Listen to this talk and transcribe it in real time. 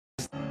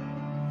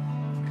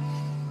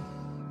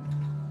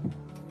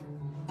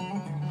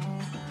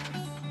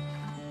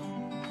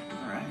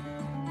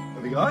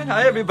going?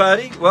 Hi,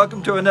 everybody.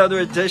 Welcome to another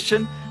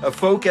edition of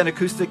Folk and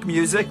Acoustic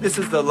Music. This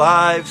is the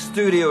live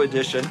studio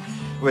edition,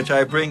 which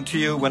I bring to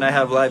you when I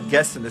have live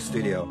guests in the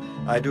studio.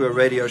 I do a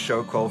radio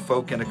show called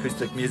Folk and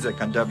Acoustic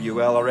Music on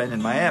WLRN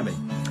in Miami.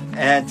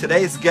 And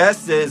today's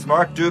guest is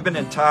Mark Dubin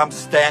and Tom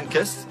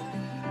Stankus.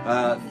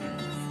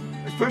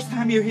 First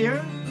time you're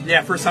here?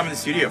 Yeah, first time in the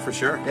studio for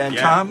sure. And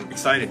yeah, Tom?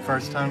 Excited.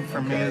 First time for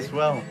me as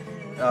well.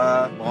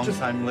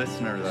 Long-time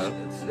listener,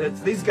 though.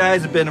 These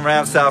guys have been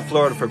around South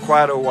Florida for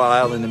quite a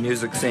while in the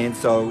music scene,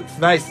 so it's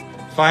nice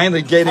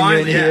finally getting you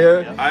in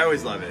here. Yeah. I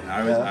always love it.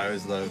 I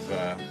always love.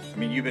 I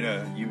mean, you've been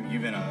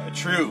a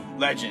true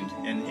legend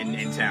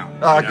in town.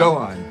 Go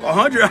on.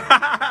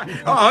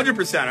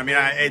 100%. I mean,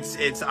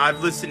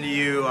 I've listened to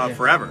you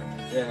forever.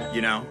 Yeah.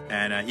 You know,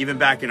 and even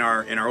back in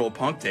our old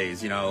punk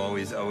days, you know,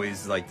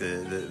 always like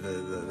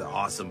the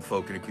awesome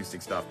folk and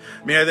acoustic stuff.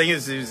 I mean, I think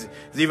it's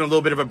even a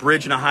little bit of a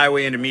bridge and a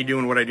highway into me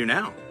doing what I do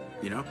now.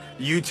 You know,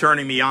 you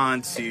turning me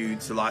on to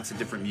lots of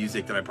different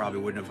music that I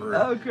probably wouldn't have heard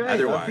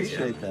otherwise. I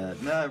appreciate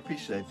that. No, I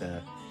appreciate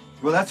that.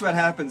 Well, that's what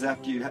happens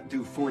after you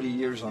do 40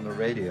 years on the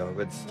radio.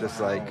 It's just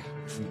like,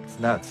 it's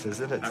nuts,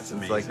 isn't it? That's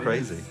it's like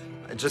crazy.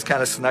 It just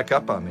kind of snuck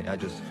up on me. I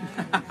just...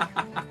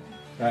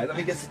 All right, let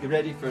me get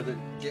ready for the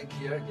gig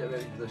here. Get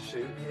ready for the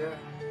shoot here.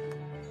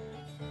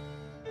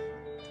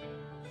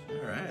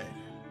 All right.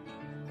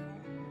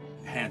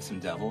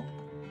 Handsome devil.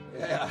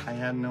 Yeah. I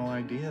had no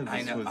idea. I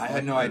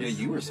had no idea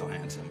you were so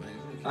handsome.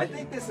 I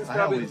think this is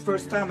probably the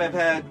first time I've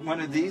had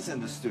one of these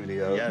in the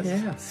studio. Yes.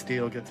 Yeah.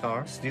 Steel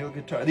guitar. Steel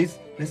guitar. This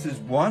is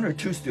one or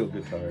two steel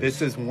guitars?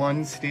 This is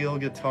one steel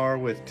guitar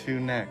with two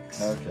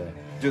necks. Okay.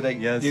 Do they?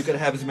 Yes. You could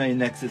have as many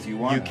necks as you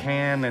want. You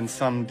can, and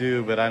some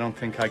do, but I don't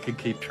think I could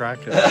keep track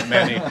of that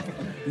many.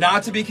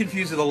 Not to be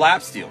confused with a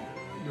lap steel.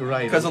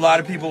 Right. Because a lot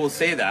of people will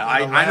say that.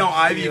 I know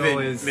I've even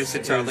missed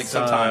it like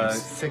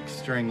sometimes. 6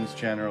 strings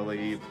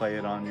generally. You play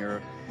it on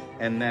your,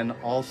 and then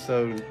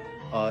also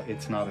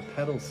it's not a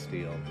pedal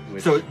steel.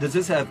 So does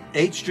this have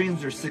 8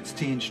 strings or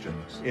 16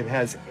 strings? It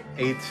has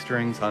 8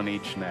 strings on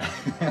each neck.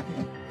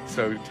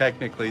 So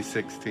technically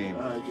 16.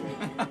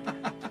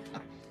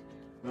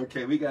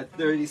 Okay, we got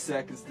 30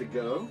 seconds to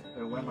go.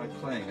 And when am I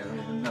playing? I don't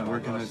even know. We're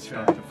going to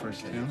start the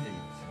first tune.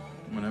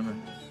 Whenever.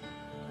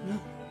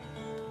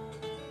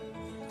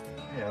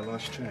 Yeah, I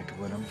lost track of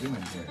what I'm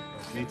doing here.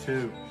 Me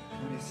too.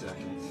 20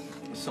 seconds.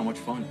 It's so much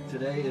fun.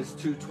 Today is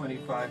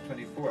 2/25/24.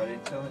 I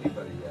didn't tell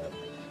anybody yet.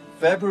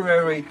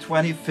 February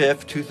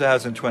 25th,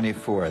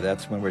 2024.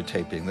 That's when we're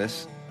taping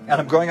this.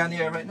 And I'm going on the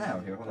air right now.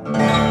 Here, hold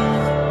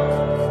on.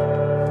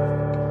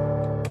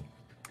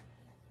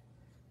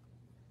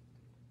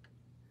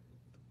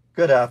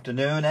 Good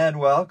afternoon and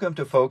welcome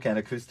to Folk and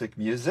Acoustic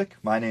Music.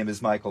 My name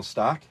is Michael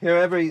Stock, here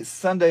every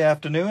Sunday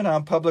afternoon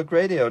on Public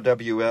Radio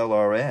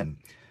WLRN.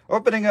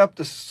 Opening up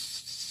the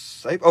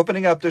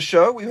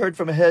show, we heard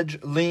from Hedge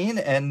Lean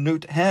and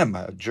Knut Hem,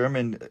 a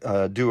German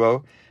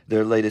duo.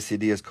 Their latest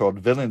CD is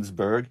called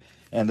Willensburg,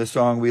 and the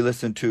song we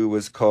listened to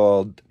was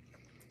called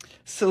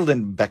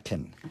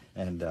Sildenbecken.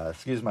 And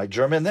excuse my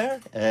German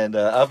there. And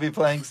I'll be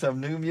playing some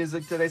new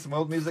music today, some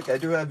old music. I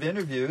do have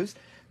interviews.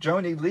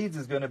 Joni Leeds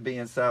is going to be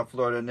in South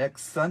Florida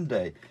next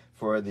Sunday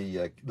for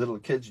the Little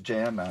Kids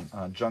Jam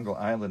on Jungle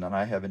Island, and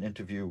I have an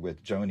interview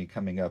with Joni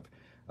coming up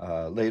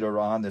later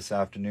on this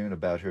afternoon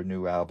about her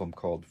new album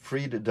called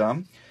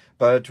Freedom.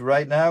 But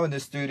right now in the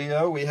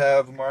studio we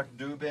have Mark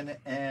Dubin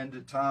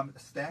and Tom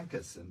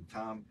Stankus, and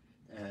Tom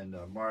and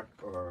Mark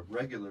are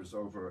regulars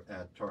over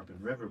at Tarpon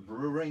River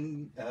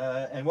Brewing,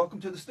 and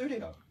welcome to the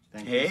studio.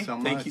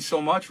 Thank you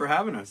so much for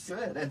having us.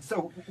 Good. And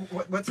so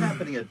what's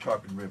happening at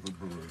Tarpon River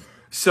Brewery?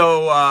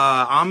 So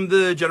I'm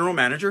the general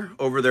manager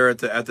over there at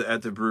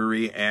the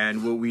brewery,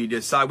 and what we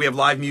decide, we have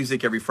live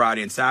music every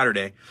Friday and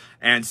Saturday,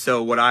 and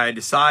so what I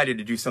decided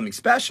to do something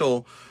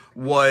special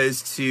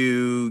was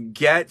to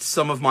get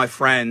some of my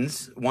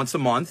friends once a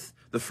month,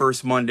 the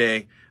first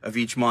Monday of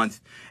each month,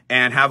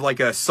 and have like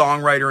a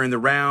songwriter in the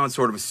round,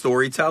 sort of a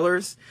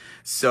storytellers.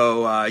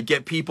 So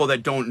get people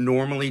that don't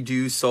normally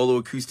do solo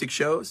acoustic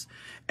shows,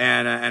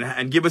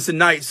 and give us a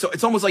night. So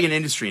it's almost like an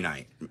industry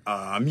night,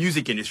 a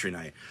music industry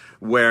night,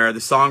 where the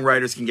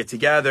songwriters can get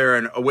together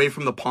and away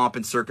from the pomp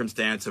and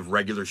circumstance of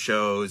regular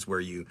shows where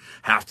you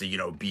have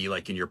to, be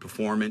like in your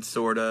performance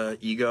sort of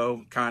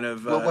ego kind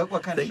of. Well,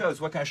 what kind of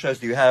shows? What kind of shows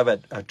do you have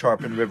at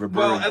Tarpon River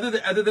Brewery? Well,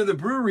 other than the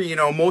brewery,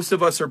 most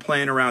of us are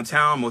playing around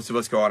town. Most of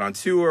us go out on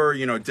tour,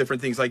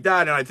 different things like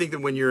that. And I think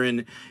that when you're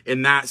in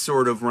that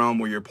sort of realm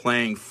where you're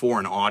playing for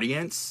an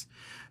audience,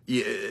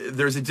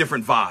 there's a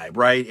different vibe,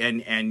 right?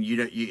 And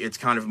it's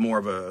kind of more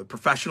of a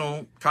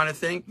professional kind of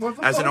thing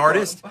as an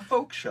artist. A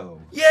folk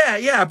show.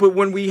 Yeah. But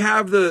when we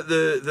have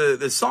the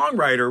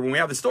songwriter, when we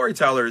have the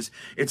storytellers,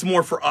 it's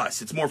more for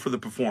us. It's more for the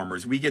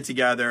performers. We get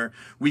together.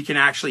 We can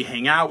actually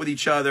hang out with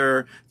each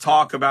other,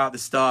 talk about the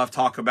stuff,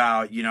 talk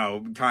about,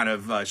 kind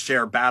of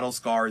share battle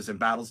scars and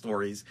battle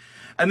stories.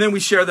 And then we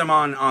share them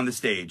on the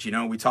stage.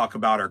 We talk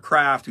about our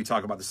craft. We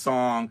talk about the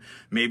song,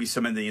 maybe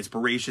some of the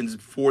inspirations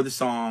for the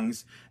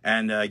songs.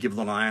 And give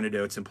little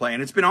anecdotes and play.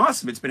 And it's been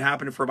awesome. It's been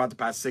happening for about the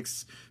past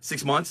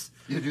six months.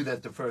 You do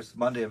that the first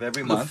Monday of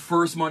every The month?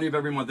 first Monday of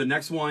every month. The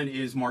next one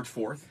is March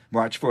 4th.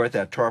 March 4th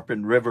at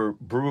Tarpon River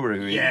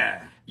Brewery.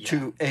 Yeah.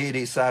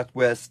 280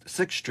 Southwest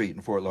 6th Street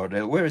in Fort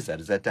Lauderdale. Where is that?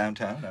 Is that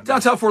downtown?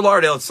 Downtown Fort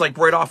Lauderdale. It's like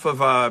right off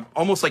of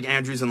almost like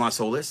Andrews and Las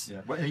Olas. Yeah.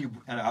 Well,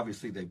 and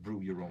obviously they brew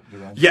your own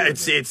Yeah,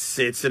 beer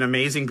it's an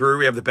amazing brewery.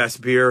 We have the best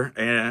beer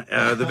and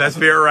the best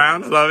beer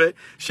around. I love it.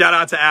 Shout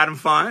out to Adam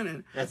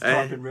Fine. That's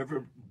Tarpon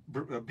River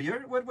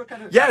beer? What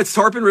kind of? Yeah, it's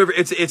Tarpon River.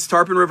 It's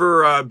Tarpon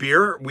River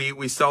beer.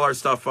 We sell our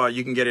stuff.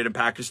 You can get it in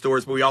package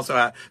stores, but we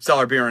also sell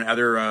our beer in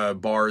other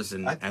bars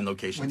and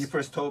locations. When you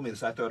first told me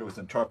this, I thought it was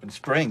in Tarpon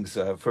Springs,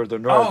 further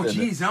north. Oh,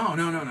 geez,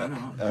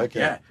 no. Okay.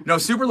 Yeah, no,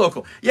 super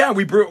local. Yeah,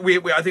 we brew.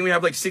 I think we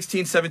have like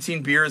 16,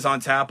 17 beers on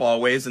tap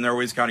always, and they're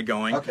always kind of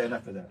going. Okay,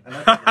 enough of that.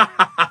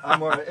 I'm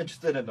more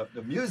interested in the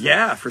music.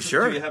 Yeah, for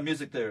sure. Do you have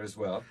music there as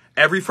well?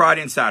 Every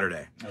Friday and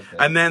Saturday. Okay.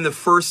 And then the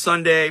first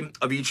Sunday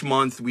of each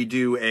month, we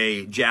do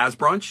a jazz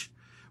brunch,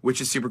 which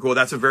is super cool.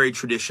 That's a very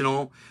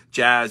traditional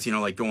jazz,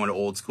 like going to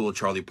old school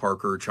Charlie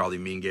Parker, Charlie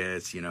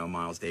Mingus,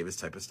 Miles Davis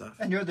type of stuff.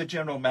 And you're the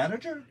general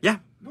manager? Yeah.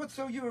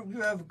 So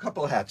you have a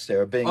couple of hats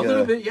there. Being a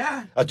little bit,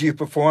 yeah. Do you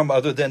perform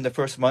other than the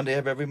first Monday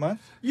of every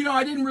month?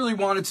 I didn't really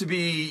want it to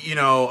be,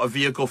 a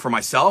vehicle for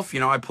myself.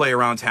 I play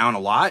around town a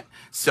lot.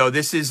 So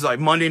this is like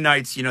Monday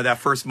nights, that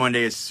first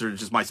Monday is sort of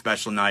just my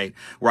special night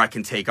where I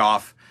can take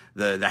off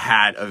the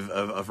hat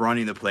of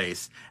running the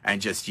place and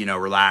just,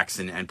 relax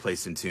and play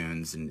some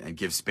tunes and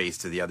give space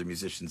to the other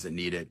musicians that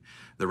need it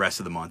the rest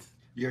of the month.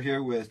 You're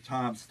here with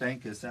Tom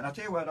Stankus, and I'll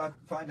tell you what, I'll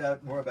find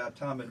out more about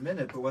Tom in a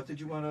minute, but what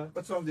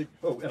song are you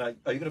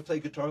going to play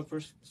guitar the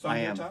first song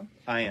here, Tom?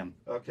 I am.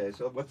 Okay,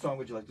 so what song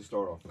would you like to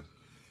start off with?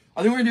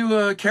 I think we're going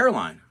to do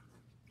Caroline.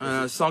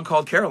 A song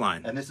called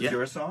Caroline. And this is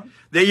your song?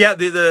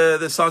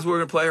 The songs we're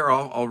going to play are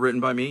all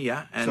written by me,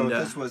 yeah. And, so if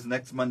this was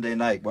next Monday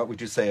night, what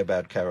would you say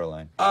about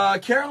Caroline?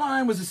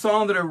 Caroline was a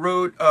song that I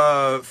wrote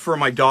for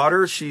my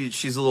daughter.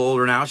 She's a little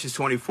older now. She's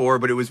 24,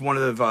 but it was one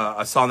of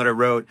a song that I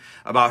wrote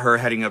about her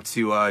heading up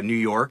to New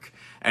York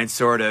and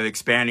sort of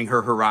expanding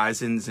her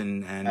horizons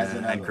and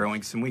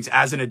growing some wings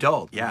as an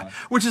adult, yeah.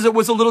 Which was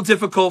a little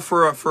difficult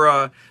for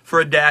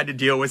a dad to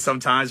deal with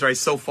sometimes, right?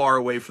 So far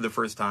away for the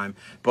first time,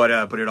 but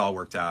it all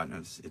worked out,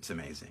 and it's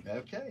amazing.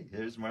 Okay,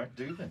 here's Mark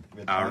Dubin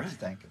with Tom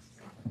Stankus.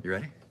 You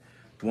ready?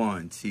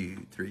 1,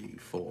 2, 3,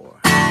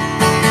 4.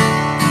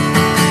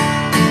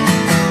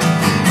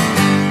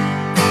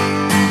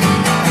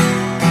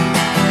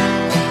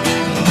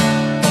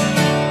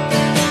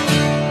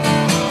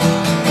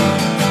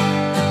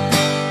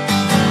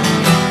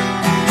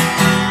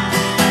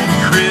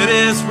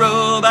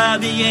 Row by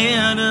the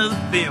end of the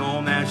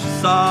film that she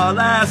saw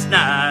last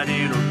night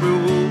in a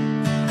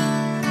room.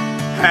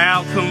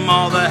 How come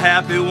all the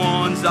happy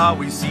ones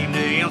always seem to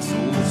end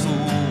so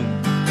soon?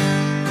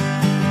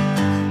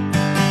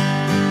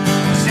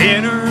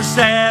 In her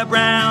sad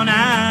brown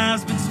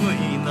eyes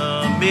between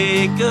the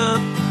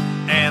makeup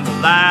and the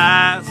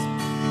lies,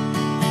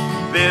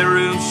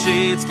 bedroom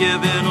shades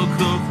giving no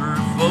comfort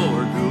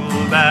for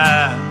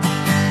goodbye.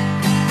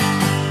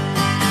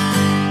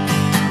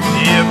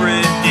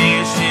 Every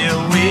day she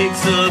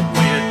wakes up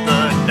with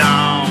the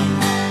dawn.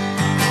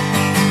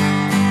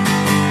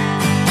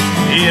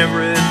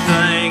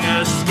 Everything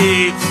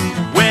escapes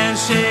when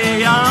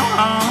she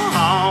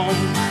on.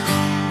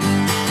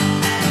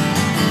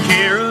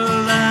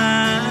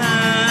 Caroline,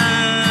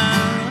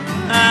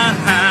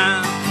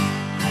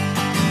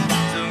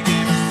 don't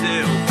give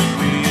yourself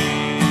away.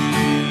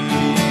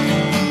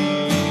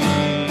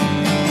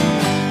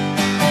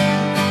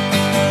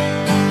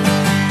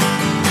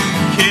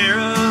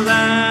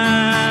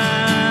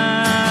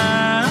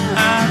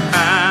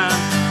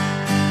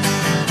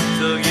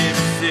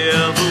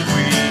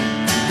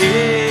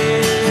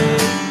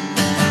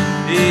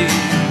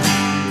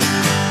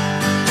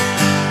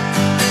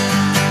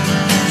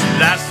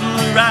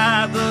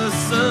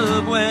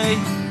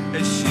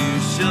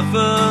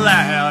 Shuffle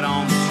out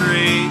on the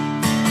street.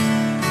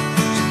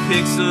 She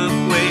picks up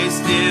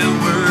wasted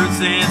words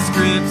and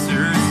scripts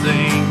her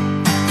sing.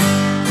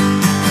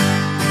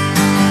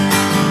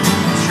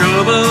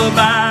 Troubled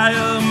by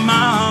a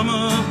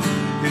mama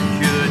who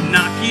could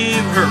not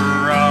give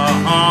her a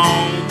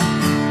home.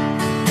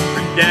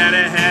 Her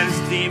daddy had his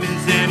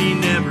demons and he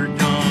never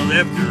done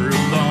left her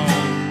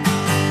alone.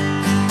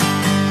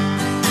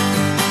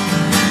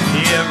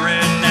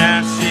 Every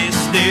night she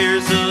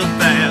stares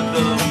up at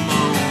the moon.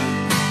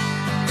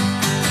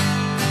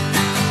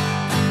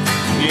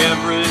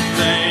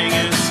 Everything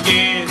is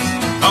scarce,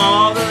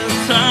 all the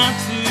time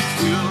to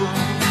do.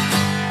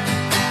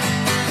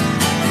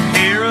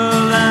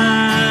 Caroline,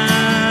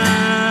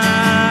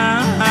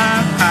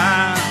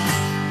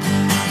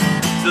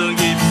 don't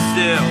give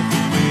yourself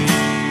away.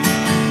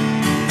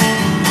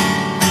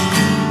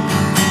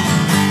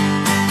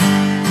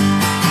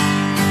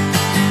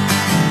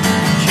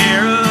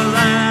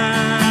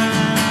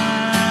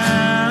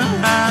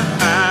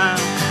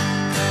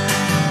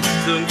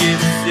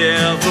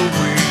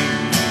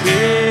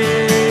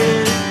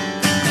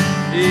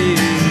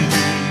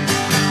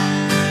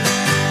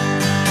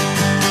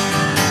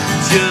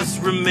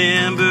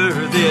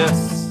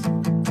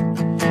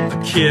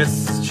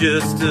 kiss,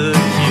 just a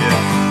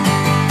kiss.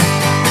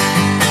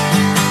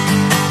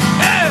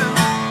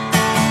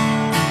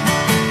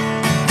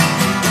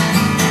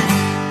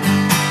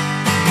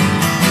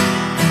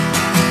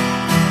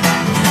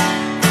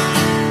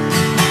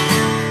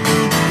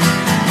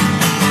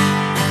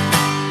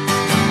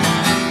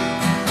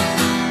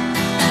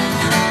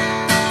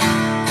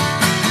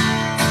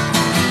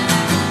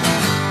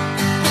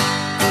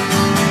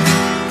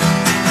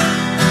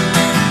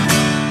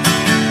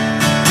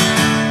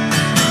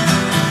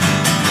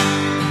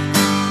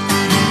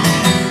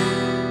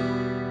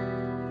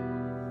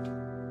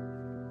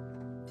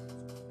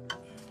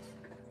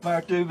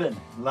 Mark Dubin,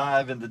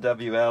 live in the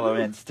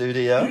WLON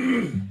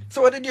studio.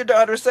 So what did your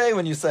daughter say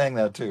when you sang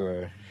that to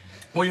her?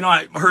 Well, you know,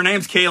 her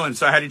name's Kaylin,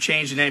 so I had to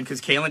change the name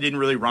because Kaylin didn't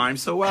really rhyme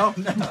so well.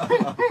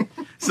 No.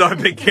 So I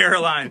picked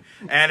Caroline.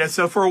 And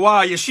so for a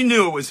while, yeah, she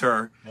knew it was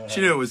her.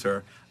 She knew it was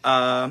her.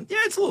 Yeah,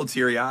 it's a little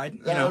teary-eyed.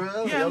 You know?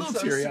 Really? Yeah, a little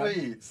so teary-eyed.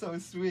 Sweet, so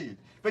sweet.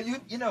 But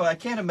you know, I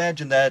can't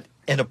imagine that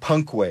in a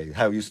punk way,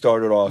 how you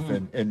started off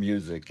in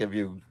music. Have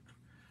you...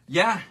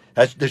 Yeah.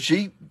 Does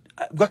she...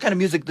 What kind of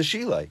music does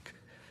she like?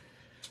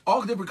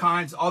 All different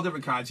kinds, all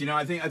different kinds. You know,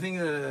 I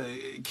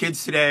think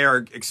kids today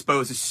are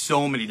exposed to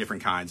so many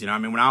different kinds. You know, I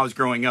mean, when I was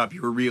growing up,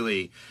 you were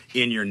really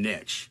in your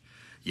niche.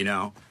 You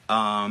know,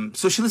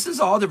 so she listens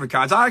to all different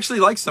kinds. I actually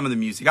like some of the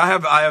music. I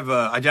have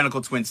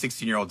identical twin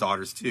 16-year-old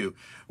daughters too,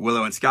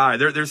 Willow and Sky.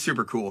 They're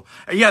super cool.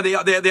 And yeah,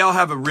 they all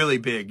have a really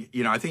big.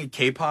 You know, I think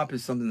K-pop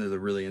is something that they're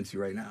really into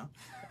right now.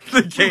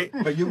 But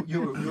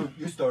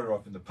you started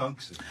off in the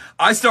punk scene.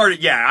 I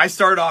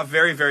started off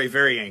very, very,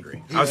 very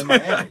angry. I was,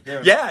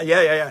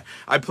 yeah.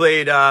 I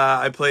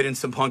played in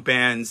some punk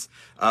bands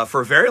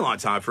for a very long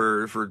time,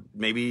 for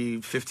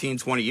maybe 15,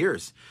 20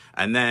 years.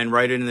 And then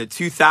right in the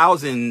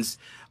 2000s,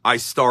 I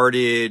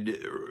started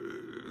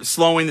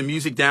slowing the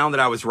music down that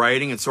I was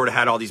writing and sort of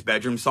had all these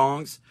bedroom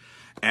songs.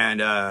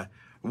 And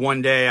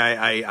one day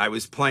I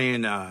was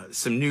playing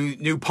some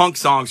new punk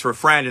songs for a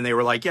friend, and they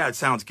were like, yeah, it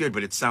sounds good,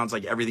 but it sounds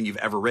like everything you've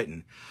ever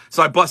written.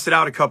 So I busted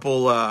out a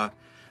couple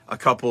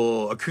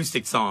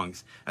acoustic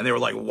songs, and they were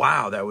like,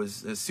 wow, that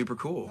was super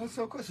cool. That's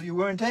so cool. So you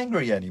weren't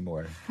angry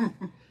anymore.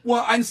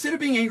 Well, instead of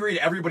being angry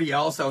at everybody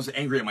else, I was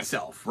angry at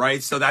myself,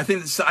 right? So I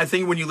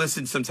think when you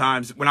listen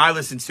sometimes, when I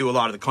listen to a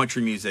lot of the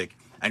country music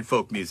and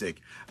folk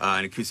music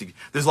and acoustic,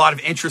 there's a lot of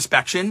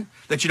introspection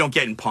that you don't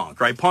get in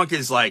punk, right? Punk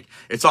is like,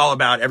 it's all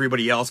about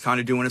everybody else kind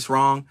of doing us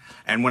wrong.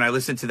 And when I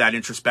listen to that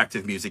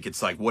introspective music,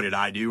 it's like, what did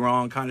I do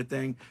wrong kind of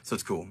thing? So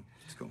it's cool.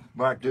 It's cool.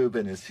 Mark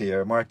Dubin is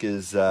here. Mark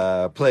is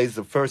plays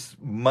the first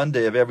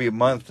Monday of every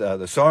month, the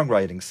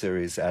songwriting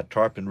series at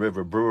Tarpon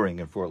River Brewing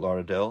in Fort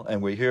Lauderdale.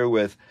 And we're here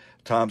with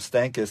Tom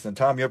Stankus. And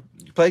Tom, you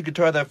played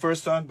guitar that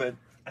first song, but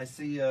I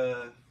see...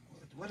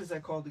 what is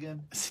that called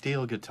again? A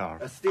steel guitar.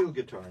 A steel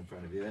guitar in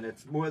front of you, and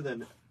it's more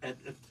than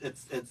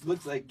it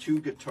looks like two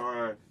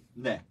guitar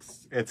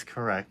necks. It's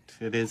correct.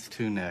 It is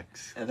two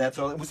necks. And that's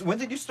all. When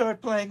did you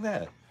start playing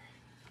that?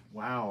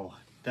 Wow,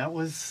 that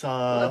was.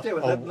 Well,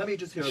 let me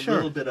just hear a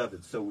little bit of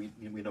it, so we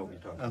know what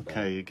you're talking about.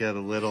 Okay, you get a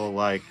little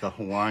like the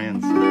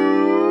Hawaiians. I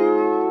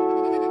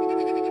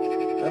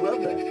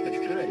love that.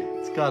 That's great.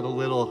 It's got a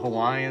little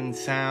Hawaiian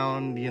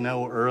sound, you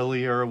know,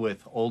 earlier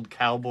with old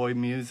cowboy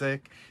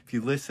music. If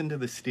you listen to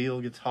the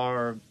steel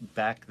guitar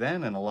back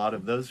then and a lot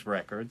of those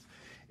records,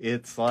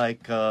 it's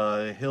like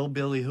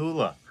hillbilly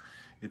hula.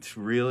 It's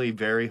really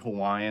very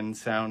Hawaiian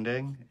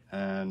sounding,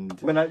 and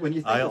when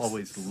you think I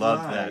always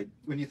love that.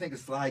 When you think of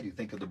slide, you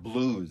think of the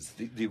blues.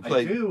 Do you I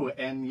play? do,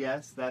 and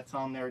yes, that's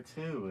on there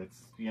too.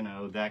 It's, you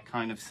know, that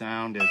kind of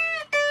sound is.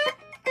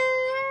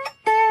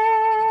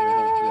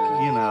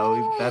 You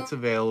know, that's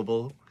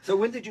available. So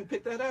when did you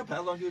pick that up?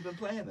 How long have you been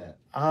playing that?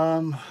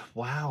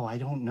 Wow, I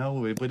don't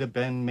know. It would have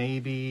been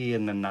maybe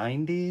in the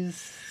 90s,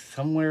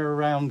 somewhere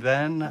around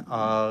then.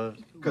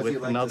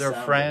 With another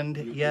friend.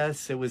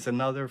 Yes, it was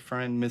another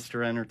friend,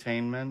 Mr.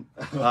 Entertainment.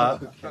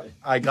 Okay.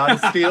 I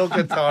got a steel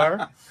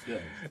guitar,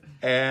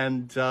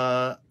 and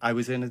I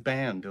was in his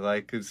band,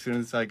 like, as soon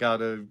as I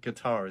got a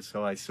guitar.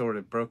 So I sort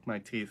of broke my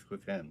teeth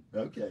with him.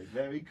 Okay,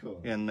 very cool.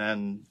 And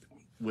then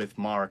with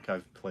Mark,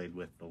 I've played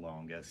with the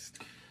longest.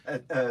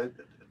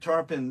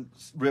 Tarpon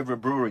River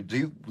Brewery. Do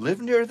you live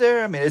near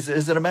there? I mean, is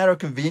it a matter of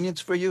convenience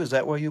for you? Is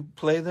that why you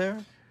play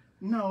there?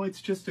 No,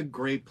 it's just a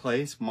great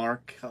place.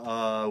 Mark,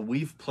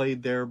 we've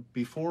played there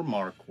before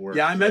Mark worked.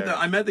 Yeah, I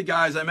met the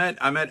guys. I met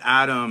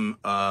Adam,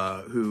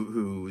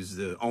 who's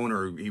the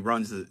owner.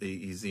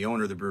 He's the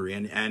owner of the brewery,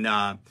 and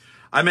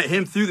I met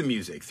him through the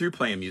music, through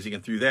playing music,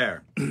 and through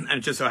there. And it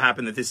just so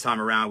happened that this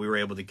time around we were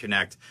able to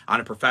connect on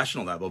a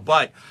professional level.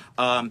 But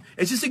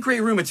it's just a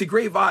great room. It's a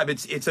great vibe.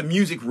 It's a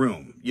music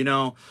room, you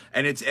know,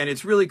 and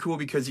it's really cool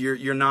because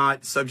you're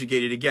not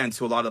subjugated again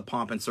to a lot of the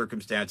pomp and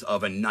circumstance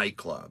of a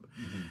nightclub.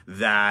 Mm-hmm.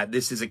 That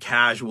this is a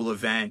casual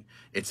event.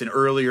 It's an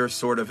earlier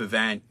sort of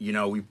event. You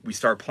know, we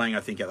start playing,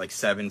 I think, at like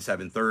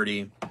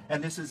 7:30.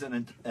 And this is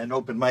an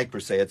open mic, per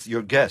se. It's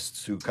your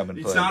guests who come and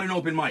play. It's not an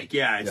open mic,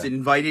 yeah. It's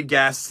invited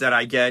guests that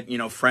I get, you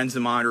know, friends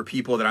of mine or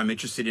people that I'm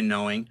interested in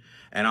knowing,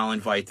 and I'll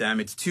invite them.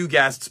 It's 2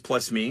 guests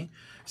plus me.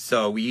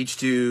 So we each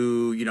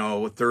do, you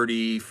know, a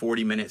 30,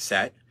 40-minute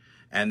set.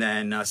 And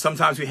then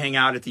sometimes we hang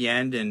out at the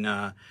end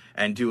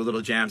and do a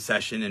little jam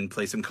session and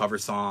play some cover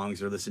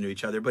songs or listen to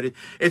each other. But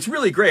it's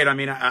really great. I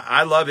mean,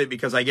 I love it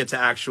because I get to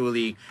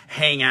actually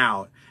hang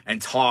out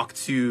and talk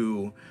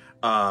to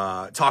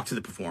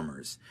the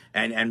performers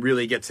and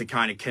really get to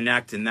kind of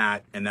connect in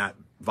that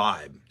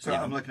vibe. So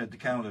I'm looking at the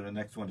calendar. The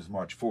next one is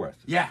March 4th.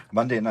 Yeah.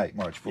 Monday night,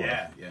 March 4th.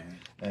 Yeah.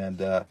 And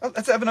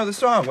let's have another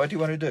song. What do you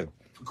want to do?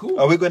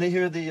 Cool. Are we going to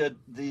hear the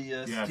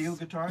Yes. steel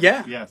guitar?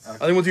 Yeah. Yes. I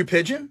think we'll do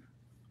Pigeon.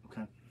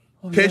 Okay.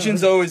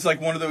 Pigeon's always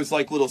like one of those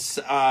like little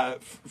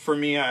for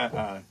me.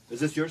 Is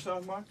this your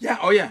song, Mark? Yeah.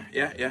 Oh yeah.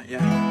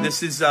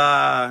 This is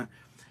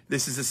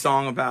a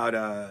song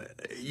about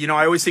you know,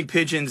 I always think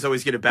pigeons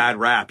always get a bad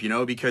rap, you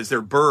know, because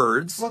they're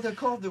birds. Well, they're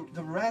called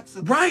the rats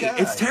of the Right, sky.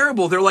 it's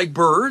terrible. They're like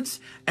birds,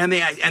 and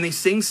they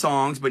sing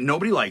songs, but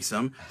nobody likes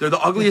them. They're the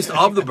ugliest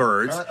of the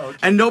birds, Okay.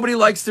 and nobody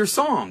likes their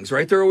songs.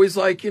 Right? They're always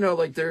like, you know,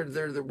 like they're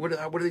what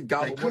do they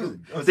gobble? They coo.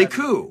 They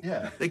coo.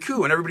 Yeah. They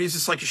coo, and everybody's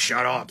just like,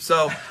 shut up.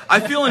 So I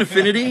feel an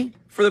affinity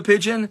for the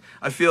pigeon.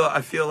 I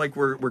feel like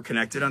we're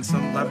connected on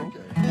some level.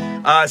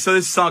 Okay. So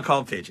this is a song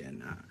called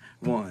Pigeon.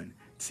 1,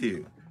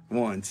 2,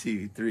 1,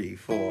 2, 3,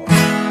 4.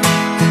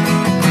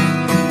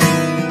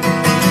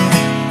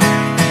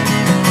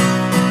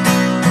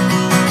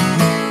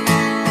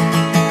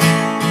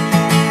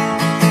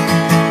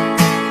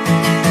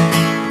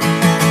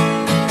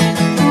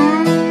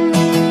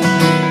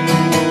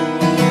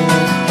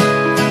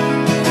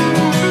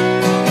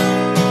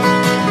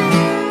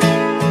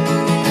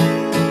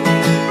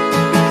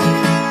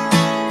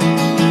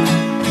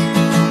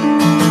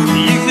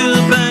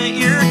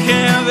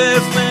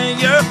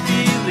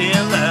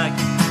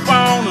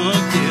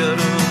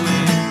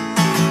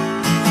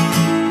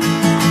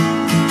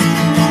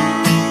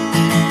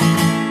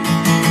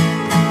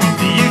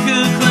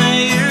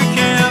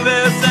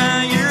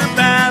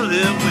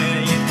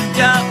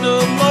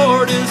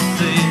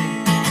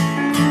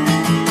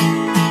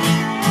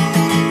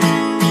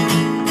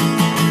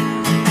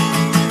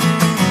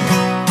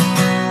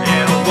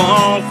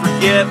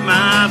 Forget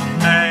my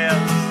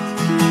past.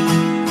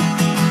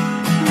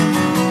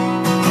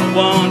 I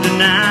won't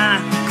deny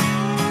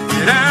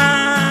that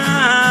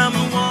I'm the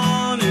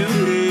one who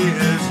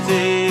has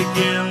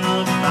taken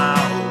the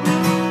fall.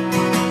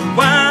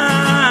 Why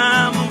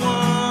I'm the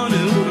one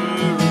who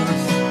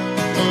hurts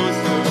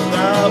most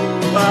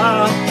of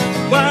all.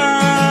 Why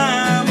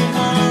I'm the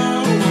one,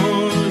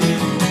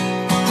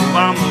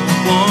 I'm the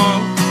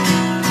one.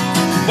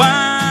 Why?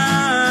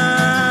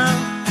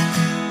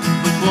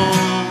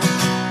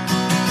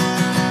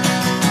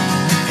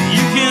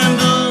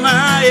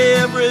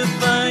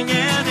 Everything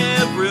and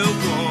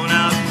everyone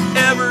I've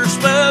ever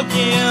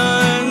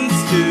spoken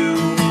to.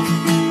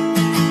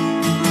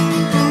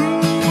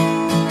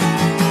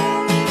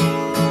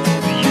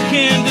 You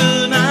can't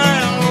deny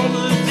all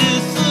the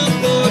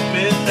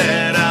disappointment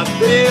that I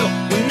feel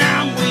when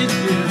I'm with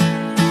you.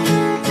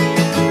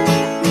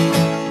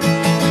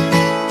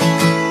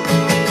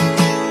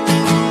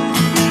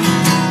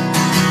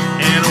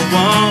 And I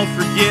won't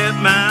forget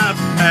my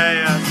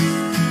past.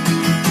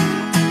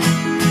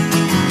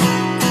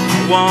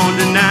 Won't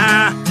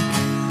deny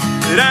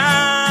that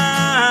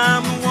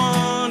I'm the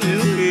one who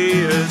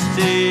has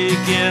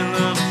taken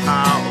the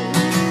fall.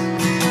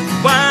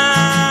 Why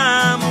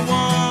I'm the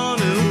one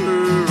who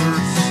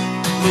hurts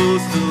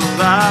most of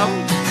all.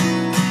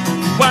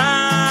 Why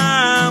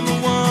I'm the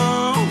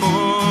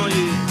one,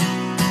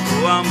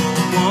 yeah. Oh, I'm the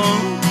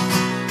one.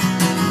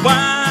 Why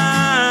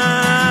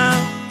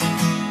I'm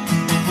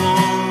the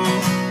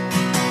one,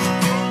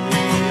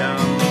 yeah,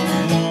 I'm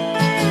the one.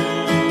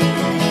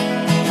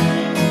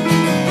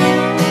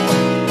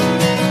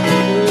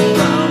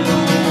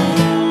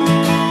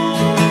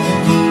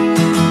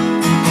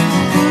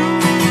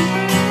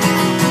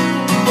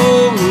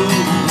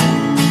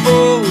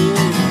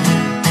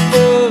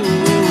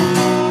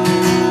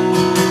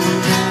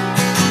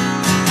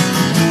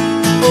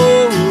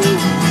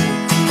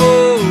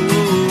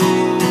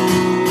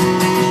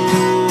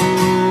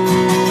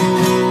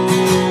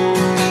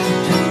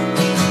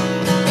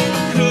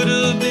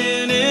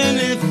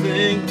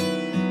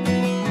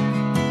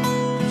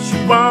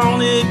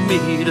 Wanted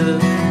me to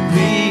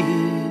be.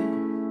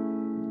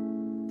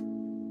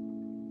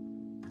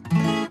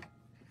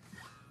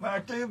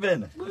 Mark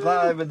Dubin,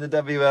 live in the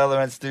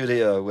WLRN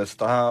studio with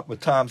Tom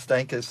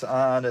Stankus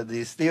on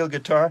the steel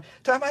guitar.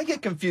 Tom, I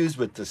get confused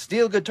with the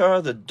steel guitar,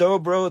 the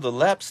dobro, the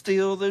lap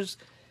steel. There's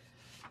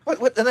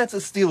what? And that's a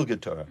steel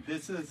guitar.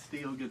 This is a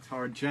steel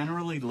guitar.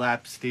 Generally,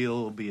 lap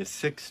steel will be a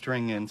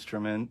 6-string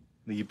instrument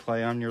that you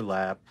play on your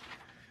lap.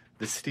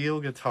 The steel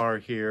guitar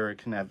here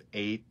can have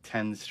 8,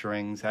 10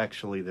 strings.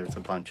 Actually, there's a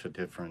bunch of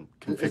different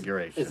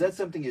configurations. Is that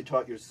something you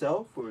taught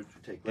yourself, or did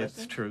you take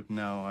lessons? It's true.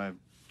 No, I've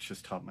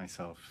just taught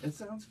myself. It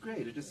sounds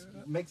great. It just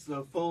makes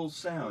the full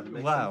sound. It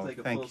makes Wow, it like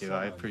a thank full you.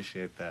 sound. I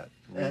appreciate that.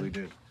 I really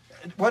do.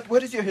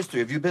 What is your history?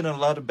 Have you been in a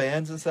lot of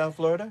bands in South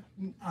Florida?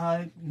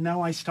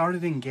 No, I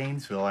started in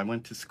Gainesville. I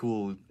went to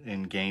school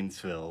in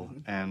Gainesville,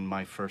 and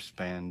my first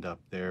band up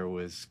there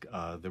was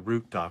the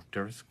Root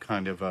Doctors,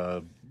 kind of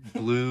a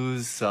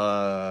blues,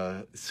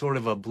 sort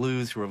of a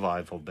blues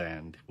revival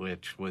band,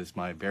 which was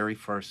my very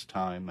first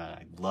time.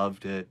 I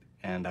loved it,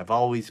 and I've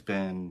always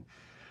been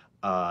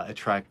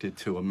attracted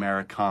to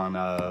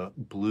Americana,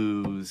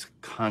 blues,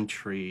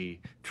 country,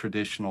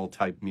 traditional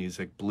type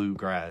music,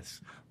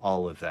 bluegrass,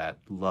 all of that.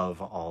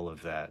 Love all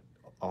of that,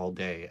 all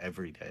day,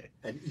 every day.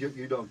 And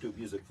you don't do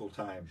music full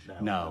time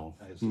now?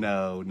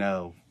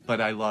 No. But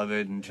I love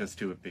it and just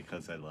do it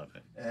because I love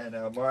it.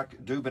 And Mark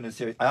Dubin is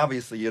here.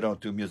 Obviously, you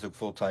don't do music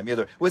full time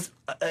either.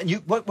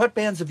 What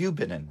bands have you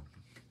been in?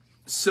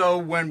 So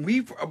when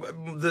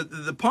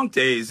the punk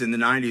days in the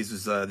 90s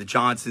was the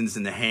Johnsons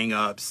and the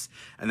Hang-Ups,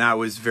 and that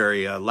was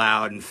very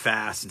loud and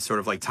fast and sort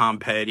of like Tom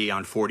Petty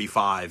on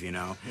 45, you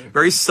know.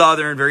 Very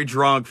Southern, very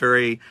drunk,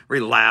 very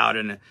loud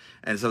and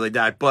stuff like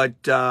that. But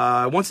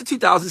once the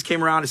 2000s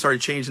came around, it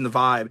started changing the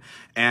vibe,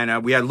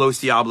 and we had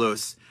Los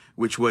Diablos,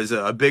 which was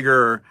a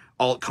bigger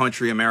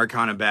alt-country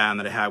Americana band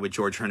that I had with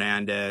George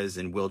Hernandez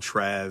and Will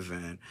Trev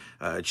and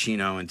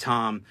Chino and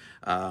Tom.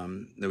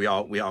 We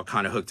all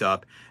kind of hooked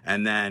up,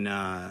 and then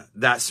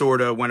that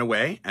sort of went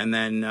away. And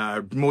then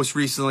most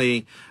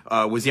recently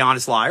was the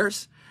Honest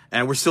Liars,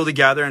 and we're still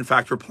together. In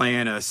fact, we're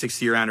playing a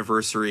 6-year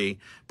anniversary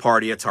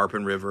party at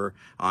Tarpon River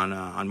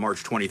on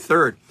March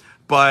 23rd.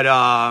 But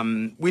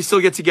we still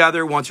get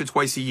together once or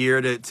twice a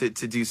year to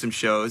do some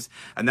shows.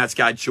 And that's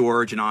got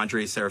George and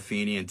Andre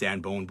Serafini and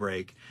Dan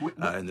Bonebreak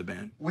in the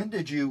band. When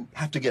did you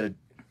have to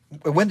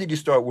when did you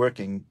start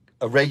working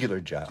a regular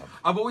job?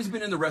 I've always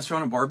been in the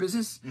restaurant and bar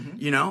business,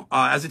 you know.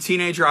 As a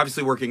teenager,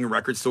 obviously working in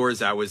record stores,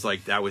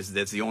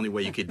 that's the only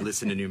way you could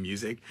listen to new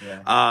music.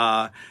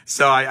 Yeah.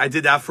 So I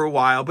did that for a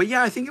while. But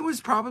yeah, I think it was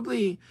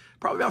probably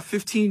about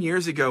 15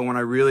 years ago when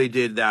I really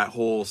did that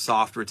whole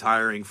soft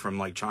retiring from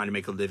like trying to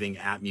make a living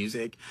at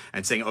music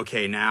and saying,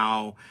 okay,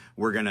 now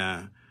we're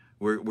gonna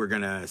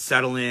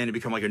settle in and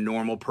become like a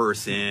normal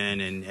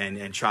person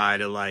and try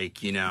to,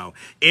 like, you know,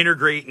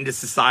 integrate into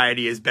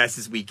society as best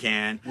as we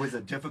can. Was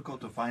it difficult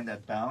to find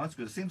that balance?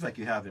 Because it seems like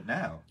you have it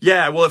now.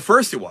 Yeah, well, at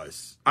first it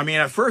was. I mean,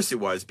 at first it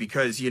was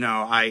because, you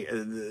know,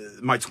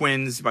 my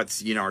twins,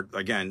 but, you know,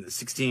 again,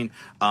 16,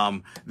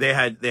 they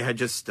had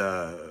just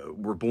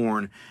were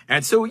born.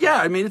 And so, yeah,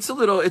 I mean, it's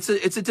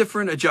a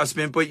different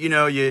adjustment, but, you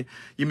know, you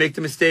make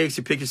the mistakes,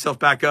 you pick yourself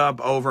back up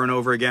over and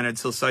over again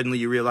until suddenly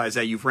you realize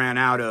that you've ran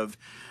out of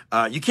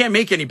you can't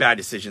make any bad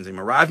decisions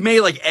anymore, right? I've made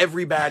like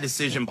every bad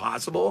decision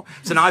possible.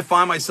 So now I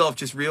find myself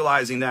just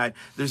realizing that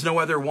there's no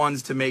other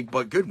ones to make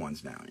but good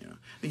ones now, you know.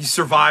 You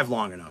survive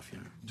long enough, you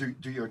know.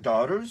 Do your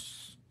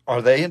daughters,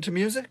 are they into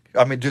music?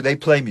 I mean, do they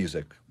play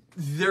music?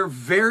 They're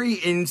very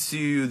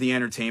into the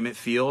entertainment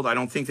field. I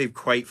don't think they've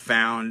quite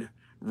found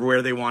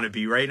where they want to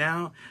be right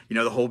now. You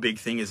know, the whole big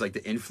thing is like the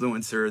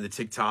influencer, the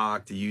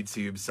TikTok, the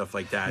YouTube, stuff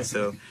like that.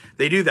 So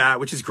they do that,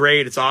 which is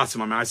great. It's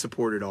awesome. I mean, I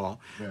support it all.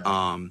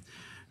 Yeah.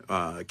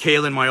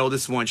 Kaylin, my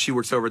oldest one, she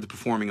works over at the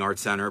Performing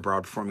Arts Center,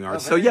 Broad Performing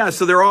Arts. So yeah,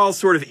 so they're all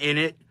sort of in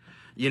it,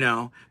 you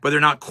know, but they're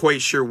not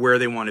quite sure where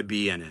they want to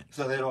be in it.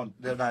 So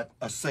they're not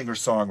a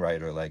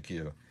singer-songwriter like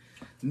you.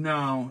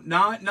 No,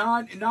 not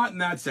in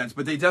that sense,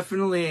 but they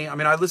definitely, I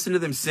mean, I listen to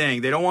them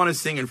sing. They don't want to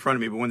sing in front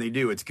of me, but when they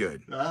do, it's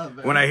good.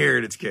 When I hear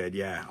it, it's good.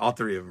 Yeah, all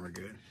three of them are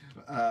good.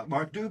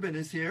 Mark Dubin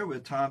is here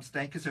with Tom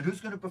Stankus. And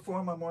who's going to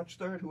perform on March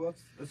 3rd? Who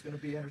else is going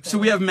to be entertained? So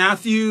we have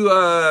Matthew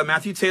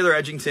Taylor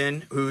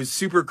Edgington, who's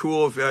super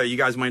cool. If you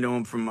guys might know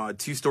him from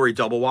Two Story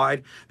Double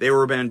Wide. They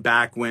were a band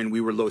back when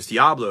we were Los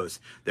Diablos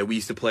that we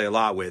used to play a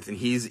lot with. And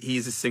he's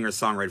a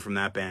singer-songwriter from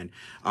that band.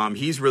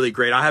 He's really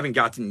great. I haven't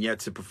gotten yet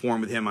to perform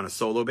with him on a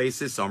solo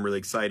basis, so I'm really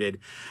excited.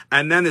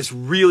 And then this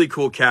really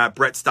cool cat,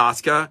 Brett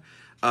Stoska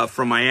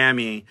from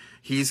Miami.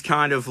 He's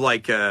kind of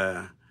like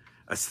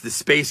the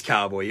space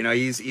cowboy, you know,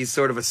 he's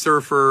sort of a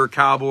surfer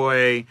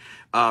cowboy,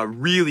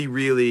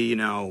 really, you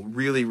know,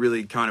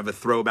 really kind of a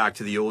throwback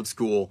to the old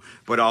school,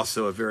 but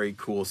also a very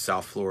cool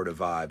South Florida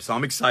vibe. So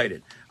I'm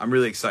excited. I'm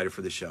really excited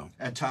for the show.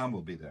 And Tom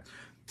will be there.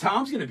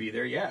 Tom's going to be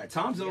there, yeah.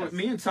 Yes.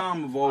 Me and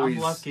Tom have always...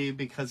 I'm lucky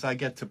because I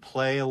get to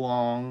play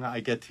along. I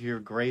get to hear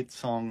great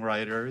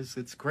songwriters.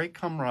 It's great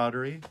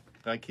camaraderie,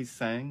 like he's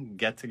saying,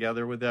 get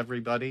together with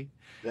everybody.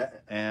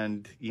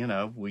 And, you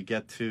know, we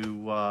get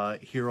to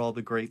hear all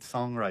the great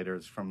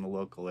songwriters from the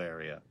local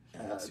area.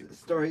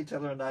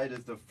 Storyteller Night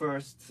is the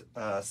first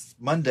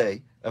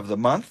Monday of the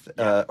month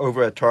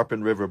over at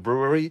Tarpon River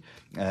Brewery,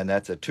 and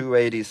that's at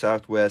 280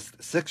 Southwest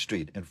 6th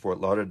Street in Fort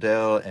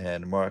Lauderdale,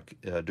 and Mark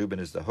Dubin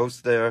is the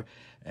host there,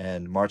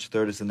 and March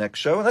 3rd is the next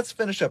show. And let's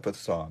finish up with a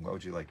song. What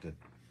would you like to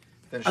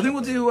finish I think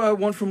we'll do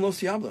one from Los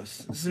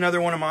Diablos. This is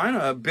another one of mine,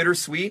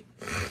 Bittersweet.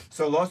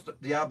 So Los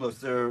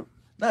Diablos, they're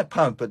not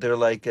punk, but they're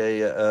like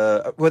they're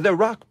a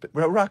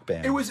rock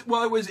band. It was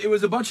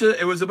a bunch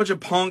of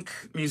punk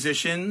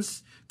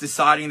musicians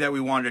deciding that we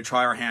wanted to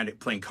try our hand at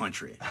playing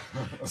country.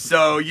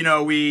 So, you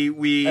know,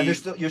 we And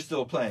you're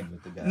still playing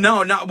with the guys?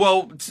 No, not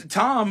well.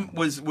 Tom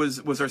was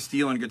our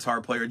steel and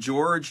guitar player.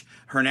 George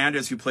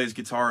Hernandez, who plays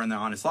guitar in the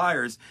Honest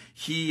Liars,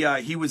 he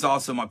was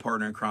also my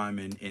partner in crime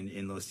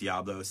in Los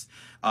Diablos.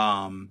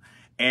 And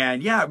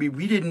yeah, I mean,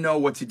 we didn't know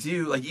what to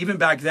do. Like, even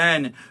back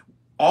then,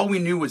 all we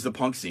knew was the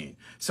punk scene.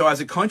 So as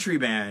a country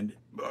band,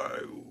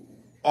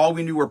 all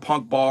we knew were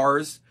punk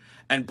bars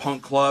and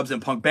punk clubs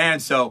and punk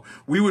bands. So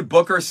we would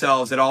book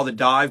ourselves at all the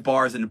dive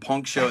bars and the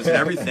punk shows and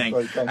everything.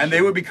 And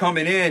they would be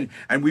coming in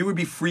and we would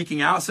be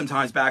freaking out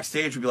sometimes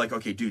backstage. We'd be like,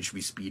 okay, dude, should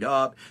we speed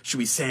up? Should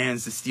we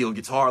sans the steel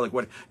guitar? Like,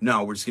 what?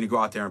 No, we're just going to go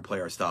out there and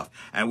play our stuff.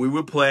 And we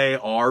would play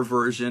our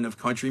version of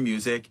country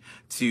music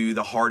to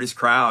the hardest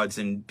crowds,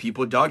 and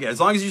people dug it.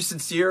 As long as you're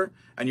sincere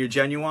and you're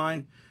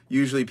genuine,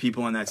 usually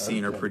people in that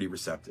scene are pretty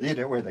receptive. You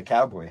didn't wear the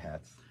cowboy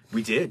hats.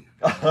 We did.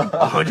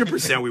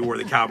 100% we wore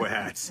the cowboy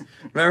hats.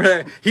 Remember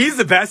that? He's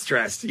the best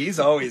dressed. Tom's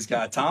always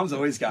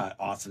got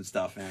awesome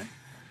stuff, man.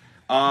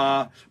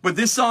 But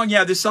this song,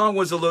 this song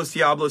was a Los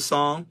Diablos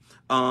song,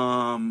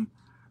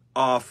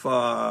 off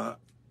one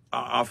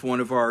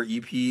of our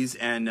EPs,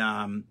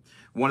 and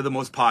one of the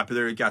most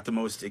popular. It got the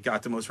most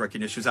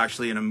recognition. It was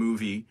actually in a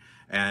movie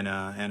and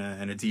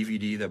a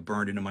DVD that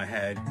burned into my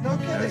head. No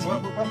kidding.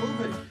 What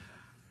movie?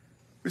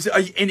 It was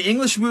an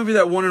English movie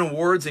that won an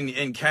awards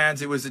in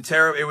Cannes. It was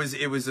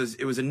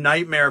a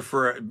nightmare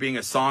for being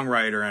a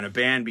songwriter and a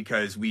band,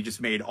 because we just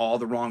made all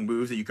the wrong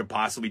moves that you could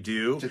possibly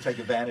do to take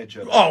advantage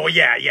of it. Oh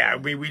yeah.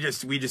 We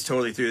just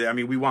totally threw that. I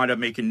mean, we wound up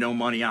making no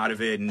money out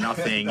of it and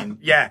nothing. And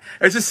yeah,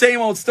 it's the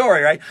same old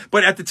story, right?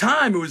 But at the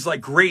time, it was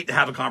like great to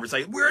have a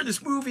conversation. We're in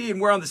this movie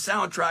and we're on the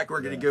soundtrack.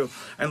 We're gonna go.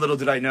 And little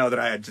did I know that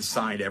I had just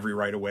signed every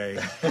right away.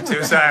 So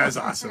that was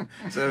awesome.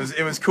 So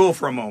it was cool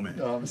for a moment.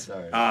 Oh, I'm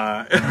sorry.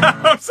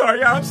 I'm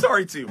sorry. Yeah, I'm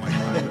sorry too, my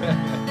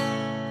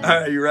God.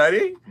 All right, you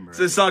ready?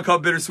 So this song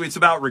called Bittersweet. It's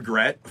about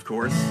regret, of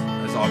course,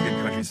 as all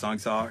good country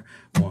songs are.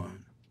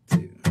 1,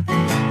 2.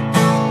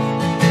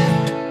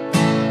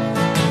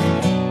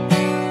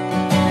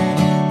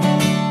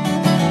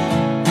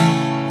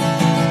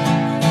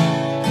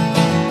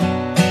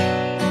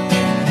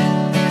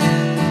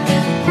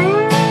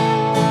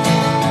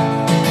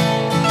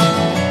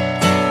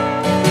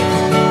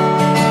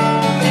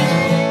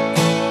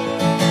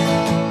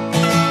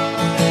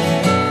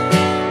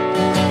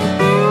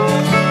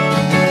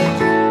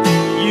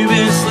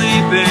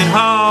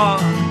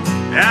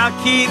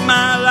 Keep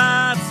my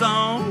lights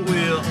on,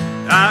 Will.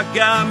 I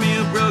got me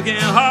a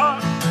broken heart.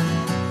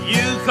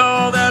 You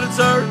call that a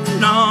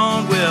turn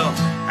on? Well,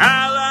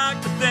 I like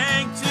to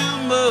think too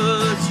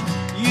much.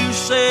 You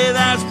say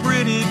that's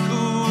pretty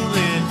cool,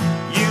 and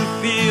you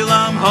feel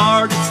I'm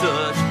hard to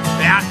touch.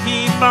 I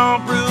keep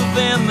on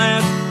proving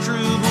that's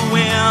true, but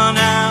when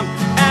I'm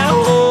at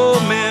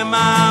home and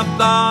my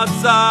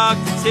thoughts are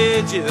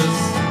contagious,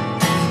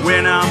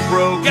 when I'm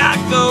broke, I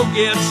go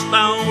get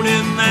stoned,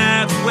 and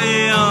that's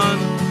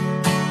when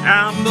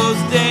I'm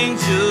most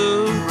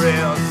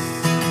dangerous.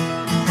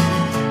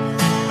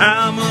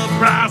 I'm a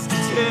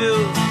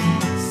prostitute,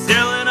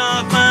 selling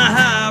off my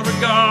high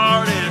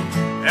regard,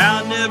 and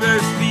I'll never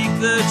speak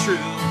the truth.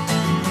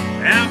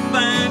 I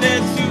find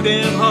it too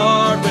damn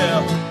hard.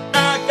 Well,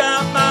 I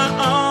got my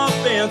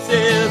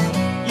offenses,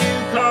 you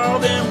call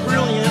them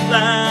brilliant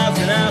lies,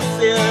 and I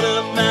set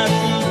up my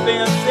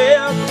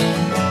defenses.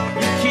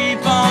 You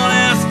keep on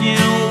asking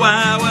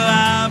why. Well,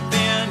 I've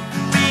been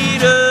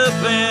beat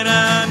up and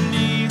I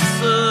need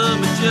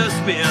some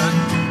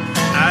adjustment.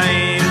 I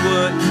ain't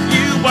what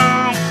you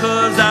want,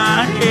 'cause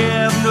I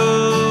have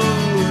no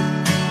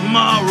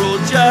moral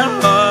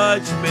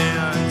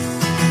judgments.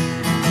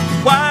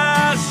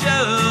 Why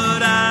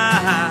should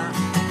I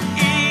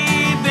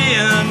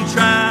even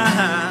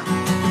try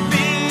to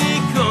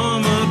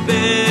become a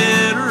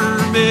better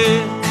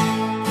man?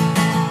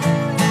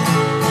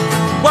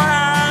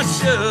 Why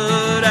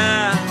should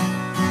I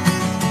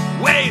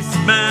waste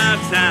my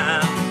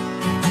time?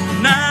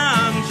 Now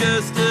I'm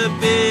just a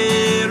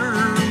better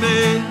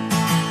man.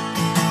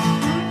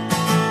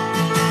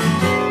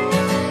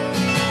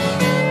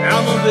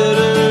 I'm a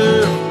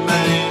better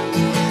man.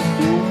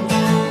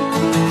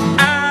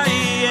 I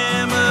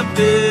am a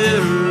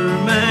better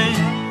man.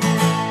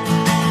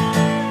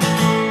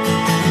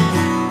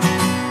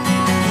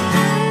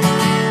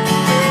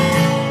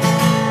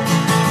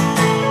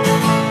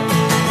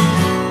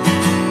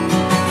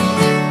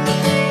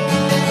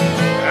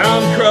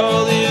 I'm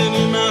crawling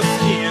in my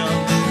skin.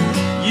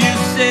 You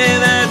say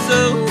that's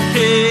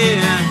okay.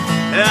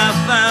 I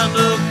found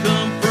no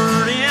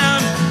comfort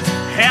in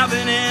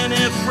having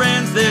any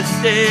friends that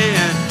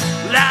stand.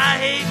 Well, I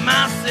hate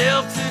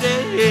myself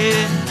today.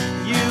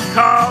 You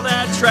call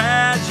that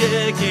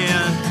tragic,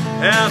 and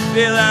I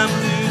feel I'm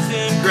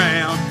losing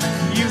ground.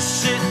 You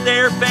sit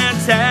there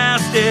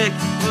fantastic.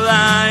 Well,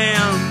 I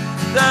am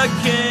the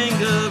king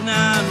of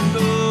not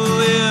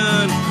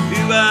knowing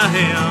who I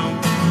am.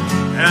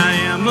 I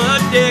am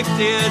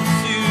addicted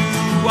to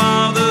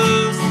all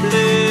those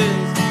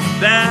things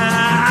that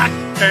I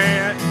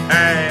can't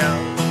have.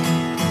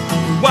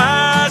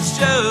 Why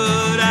should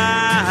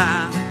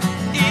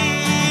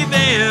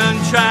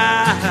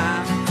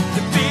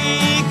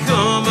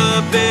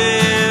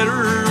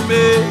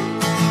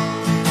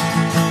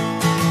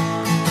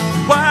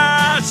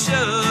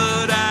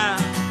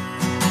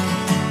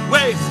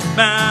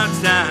about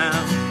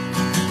time.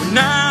 But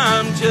now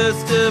I'm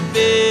just a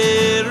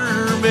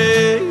bitter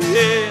man.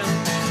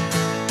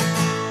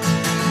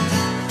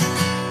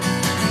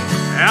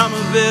 I'm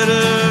a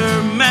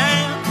bitter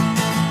man.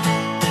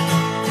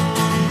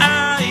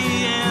 I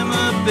am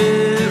a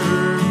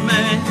bitter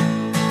man.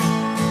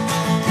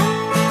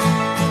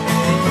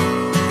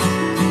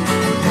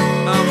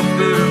 I'm a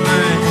bitter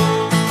man.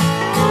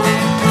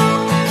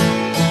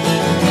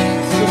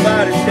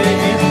 Somebody take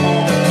me home.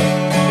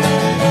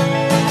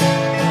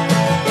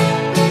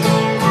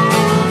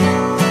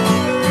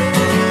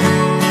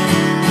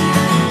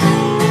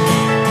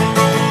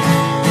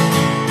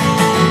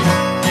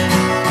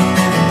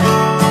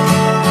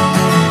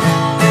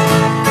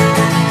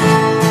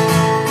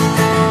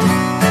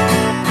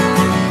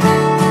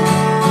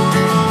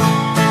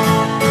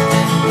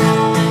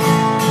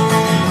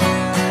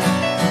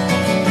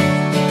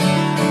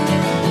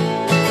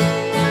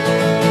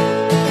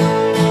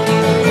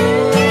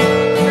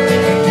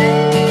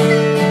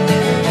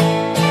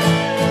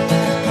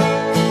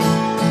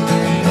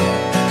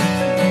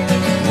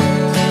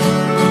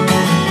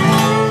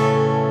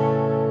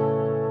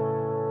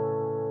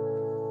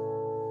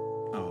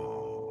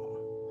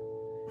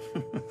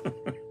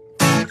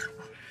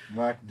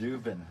 Mark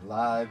Dubin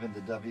live in the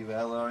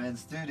WLRN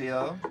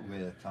studio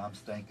with Tom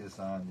Stankus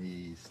on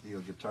the steel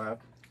guitar.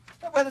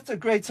 Well, it's a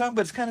great song,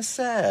 but it's kind of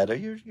sad.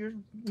 You're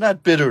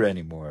not bitter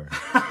anymore.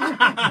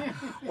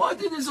 Well, I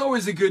think it's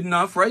always a good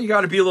enough, right? You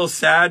got to be a little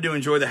sad to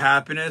enjoy the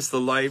happiness, the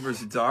light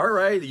versus the dark,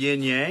 right? The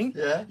yin yang.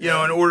 Yeah. You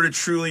know, in order to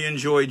truly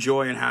enjoy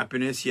joy and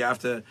happiness, you have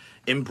to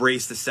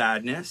embrace the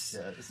sadness.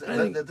 Yeah,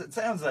 it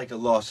sounds like a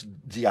Los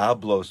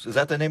Diablos. Is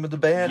that the name of the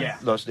band? Yeah.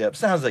 Los Diablos.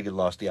 Sounds like a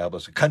Los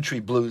Diablos, a country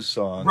blues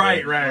song.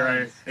 Right.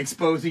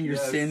 Exposing your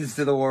Yes. sins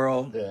to the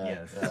world. Yeah,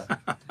 Yes.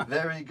 yeah.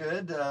 Very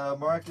good.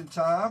 Mark and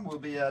Tom will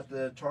be at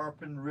the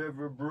Tarpon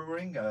River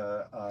Brewing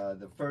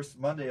the first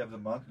Monday of the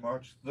month,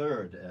 March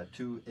 3rd at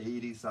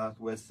 280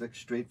 Southwest 6th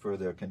Street for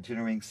their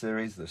continuing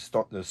series, the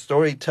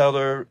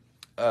Storyteller.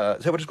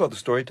 Is that what it's called, the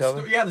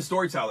Storyteller? Yeah, the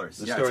Storytellers.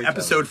 The Yeah, Storytellers.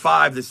 it's episode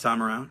 5 this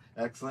time around.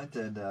 Excellent,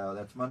 and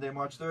that's Monday,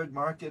 March 3rd.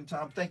 Mark and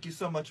Tom, thank you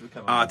so much for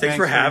coming. on. Thanks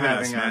for having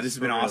us, having man. us, This has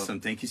been for real. awesome.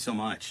 Thank you so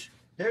much.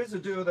 Here's a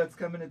duo that's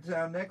coming to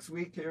town next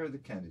week. Here are the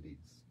Kennedys.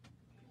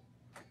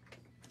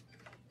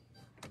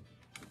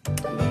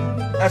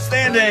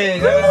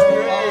 Outstanding! That was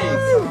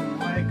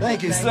great!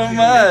 Thank you so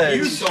much! Thank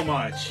you so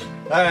much. All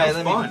right, That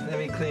was fun. let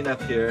me clean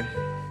up here.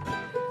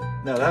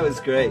 No, that was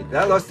great.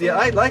 I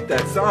like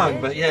that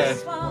song, but yeah,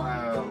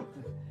 Wow.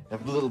 a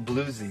little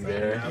bluesy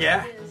there.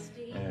 Yeah.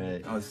 All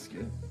right. Oh, this is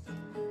good.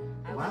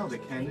 Wow, the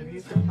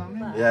Kennedys are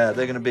coming? Yeah,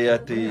 they're gonna be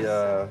at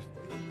the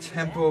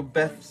Temple,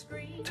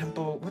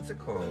 what's it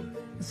called?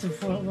 It's in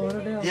Fort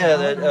Lauderdale. Yeah,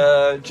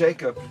 that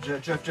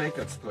Jeff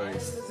Jacobs'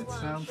 place. It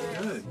sounds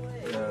good.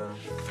 Yeah.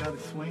 It's got a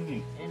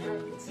swingy.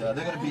 Yeah,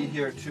 they're gonna be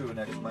here too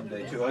next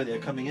Monday too. Oh, they're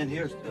coming in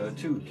here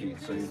too,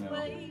 Keith. So you know.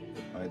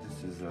 All right,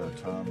 this is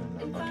Tom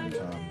and Mark and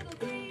Tom.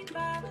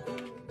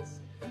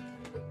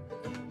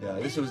 Yeah,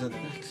 this was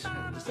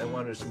I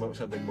wanted to smoke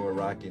something more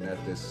rocky,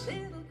 not this.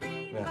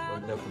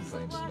 Well, no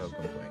complaints, no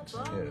complaints.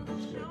 Yeah,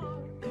 that's good.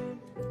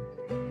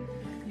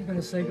 You're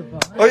gonna say goodbye.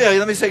 Oh yeah,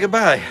 let me say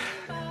goodbye.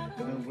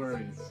 No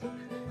worries.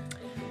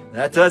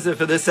 That does it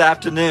for this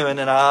afternoon,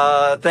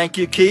 and thank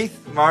you,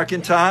 Keith, Mark,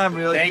 and Tom.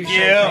 Really Thank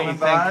appreciate you. coming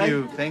by. Thank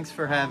you. Thanks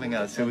for having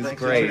us. It was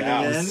Thanks for great. tuning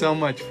It in. was so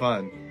much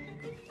fun.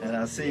 And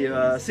I'll see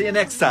you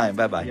next time.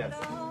 Bye bye. Yes.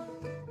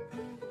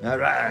 All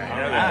right.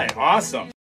 All right. Awesome.